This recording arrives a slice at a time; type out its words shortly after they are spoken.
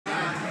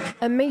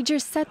A major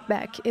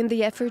setback in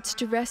the efforts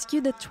to rescue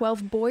the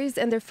 12 boys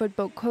and their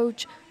football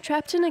coach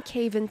trapped in a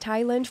cave in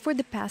Thailand for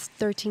the past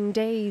 13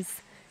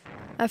 days.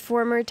 A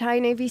former Thai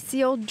Navy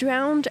SEAL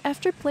drowned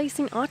after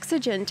placing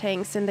oxygen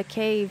tanks in the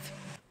cave.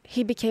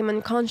 He became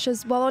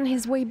unconscious while on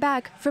his way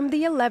back from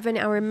the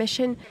 11-hour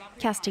mission,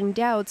 casting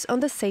doubts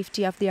on the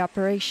safety of the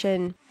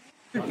operation.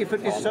 If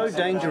it is so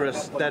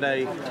dangerous that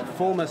a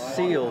former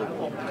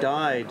SEAL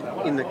died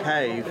in the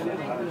cave,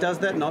 does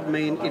that not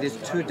mean it is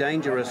too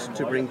dangerous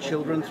to bring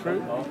children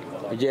through?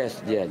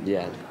 Yes.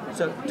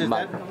 So does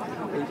But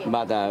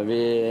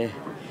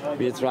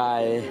we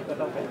try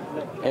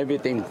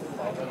everything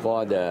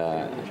for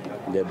the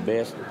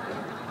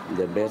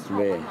best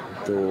way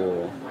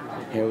to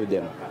help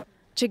them.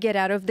 To get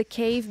out of the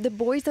cave, the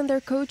boys and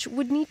their coach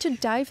would need to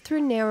dive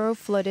through narrow,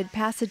 flooded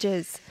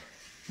passages.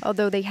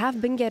 Although they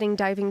have been getting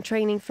diving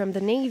training from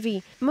the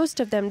Navy, most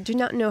of them do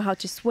not know how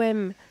to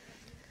swim.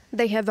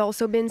 They have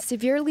also been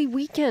severely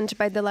weakened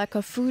by the lack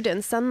of food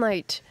and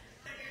sunlight.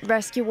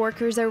 Rescue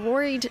workers are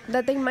worried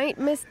that they might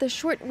miss the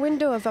short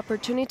window of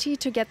opportunity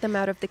to get them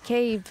out of the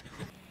cave.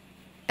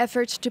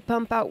 Efforts to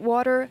pump out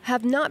water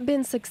have not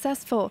been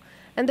successful,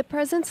 and the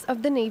presence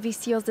of the Navy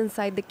SEALs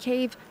inside the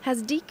cave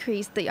has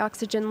decreased the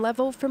oxygen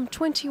level from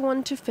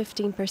 21 to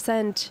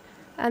 15%.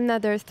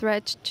 Another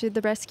threat to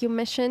the rescue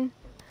mission?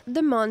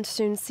 The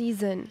monsoon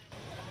season.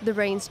 The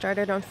rain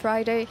started on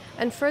Friday,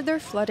 and further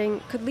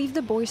flooding could leave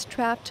the boys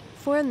trapped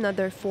for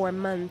another 4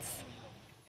 months.